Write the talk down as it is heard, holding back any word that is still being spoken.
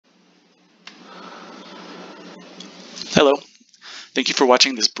Hello, thank you for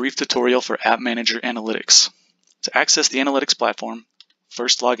watching this brief tutorial for AppManager Analytics. To access the Analytics platform,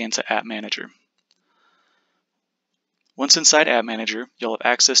 first log into AppManager. Once inside AppManager, you'll have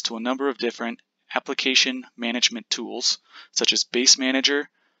access to a number of different application management tools, such as Base Manager,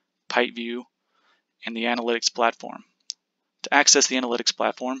 PyView, and the Analytics platform. To access the Analytics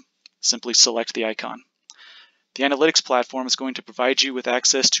platform, simply select the icon. The Analytics platform is going to provide you with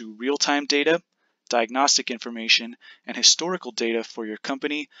access to real-time data, diagnostic information, and historical data for your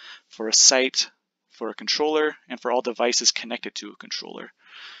company, for a site, for a controller, and for all devices connected to a controller.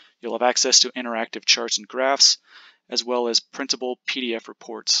 You'll have access to interactive charts and graphs, as well as printable PDF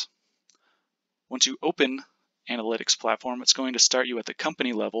reports. Once you open Analytics platform, it's going to start you at the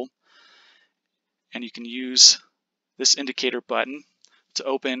company level, and you can use this indicator button to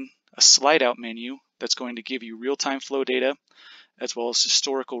open a slide out menu that's going to give you real-time flow data, as well as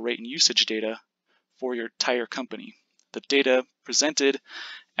historical rate and usage data for your entire company. The data presented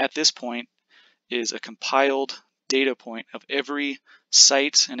at this point is a compiled data point of every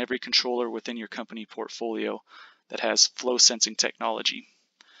site and every controller within your company portfolio that has flow sensing technology.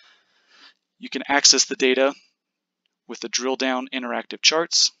 You can access the data with the drill down interactive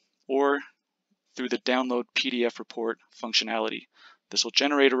charts or through the download PDF report functionality. This will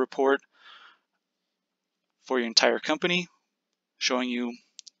generate a report for your entire company, showing you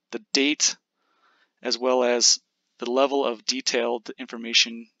the date as well as the level of detailed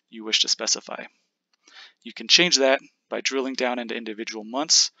information you wish to specify. You can change that by drilling down into individual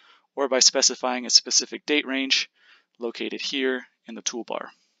months or by specifying a specific date range located here in the toolbar.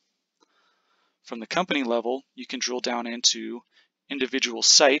 From the company level, you can drill down into individual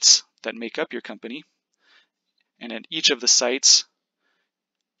sites that make up your company, and at each of the sites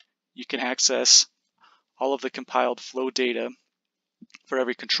you can access all of the compiled flow data for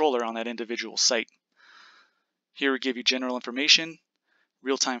every controller on that individual site. Here we give you general information,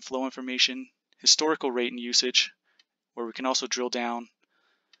 real-time flow information, historical rate and usage, where we can also drill down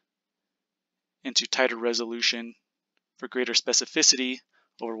into tighter resolution for greater specificity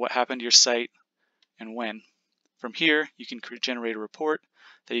over what happened to your site and when. From here, you can generate a report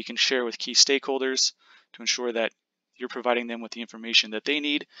that you can share with key stakeholders to ensure that you're providing them with the information that they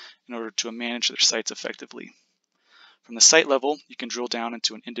need in order to manage their sites effectively. From the site level, you can drill down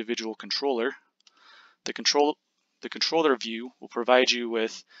into an individual controller. The controller view will provide you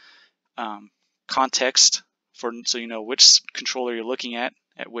with context so you know which controller you're looking at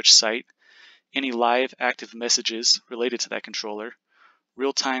which site, any live active messages related to that controller,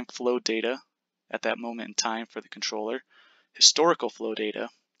 real-time flow data at that moment in time for the controller, historical flow data,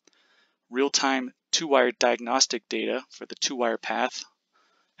 real-time two-wire diagnostic data for the two-wire path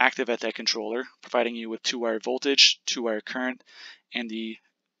active at that controller, providing you with two-wire voltage, two-wire current, and the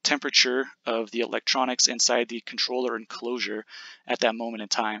temperature of the electronics inside the controller enclosure at that moment in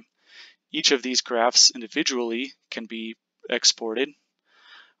time. Each of these graphs individually can be exported,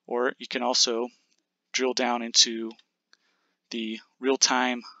 or you can also drill down into the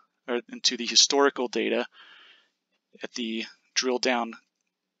real-time or into the historical data at the drill down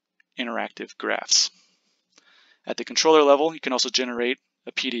interactive graphs. At the controller level, you can also generate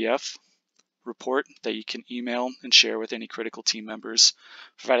a PDF report that you can email and share with any critical team members,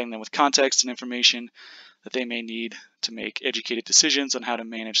 providing them with context and information that they may need to make educated decisions on how to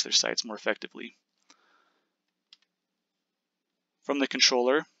manage their sites more effectively. From the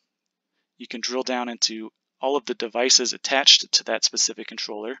controller, you can drill down into all of the devices attached to that specific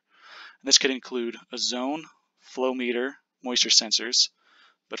controller. And this could include a zone, flow meter, moisture sensors.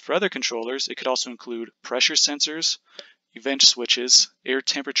 But for other controllers, it could also include pressure sensors, event switches, air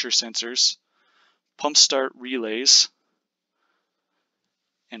temperature sensors, pump start relays,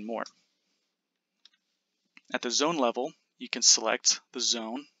 and more. At the zone level, you can select the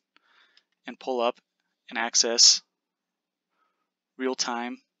zone and pull up and access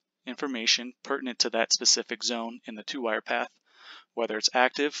real-time information pertinent to that specific zone in the two-wire path, whether it's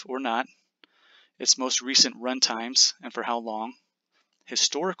active or not, its most recent run times and for how long,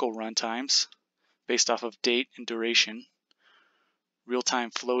 historical run times based off of date and duration, real-time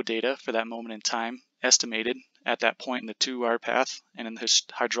flow data for that moment in time estimated at that point in the two-wire path and in the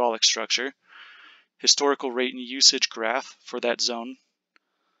hydraulic structure, historical rate and usage graph for that zone,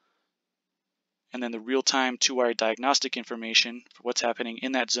 and then the real-time two-wire diagnostic information for what's happening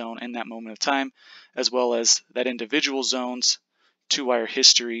in that zone in that moment of time, as well as that individual zone's two-wire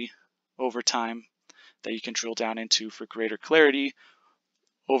history over time that you can drill down into for greater clarity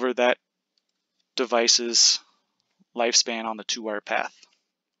over that device's lifespan on the two-wire path.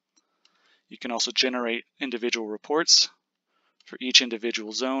 You can also generate individual reports for each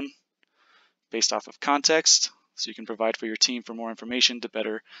individual zone based off of context, so you can provide for your team for more information to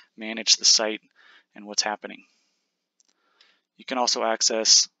better manage the site and what's happening. You can also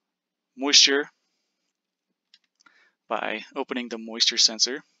access moisture by opening the moisture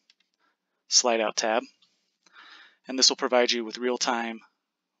sensor slide out tab, and this will provide you with real-time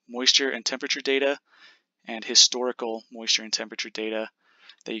moisture and temperature data and historical moisture and temperature data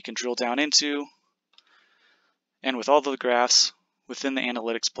that you can drill down into. And with all the graphs within the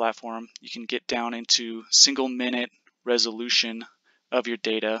analytics platform, you can get down into single minute resolution of your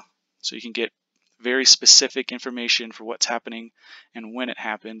data, so you can get very specific information for what's happening and when it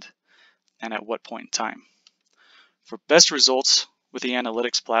happened and at what point in time. For best results with the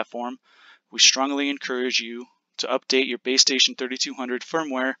analytics platform, we strongly encourage you to update your Base Station 3200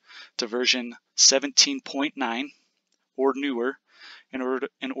 firmware to version 17.9 or newer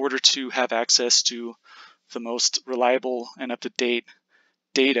in order to have access to the most reliable and up-to-date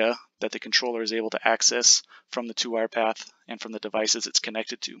data that the controller is able to access from the 2-wire path and from the devices it's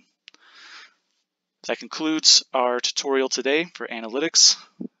connected to. That concludes our tutorial today for analytics.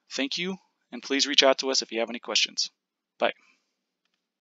 Thank you, and please reach out to us if you have any questions.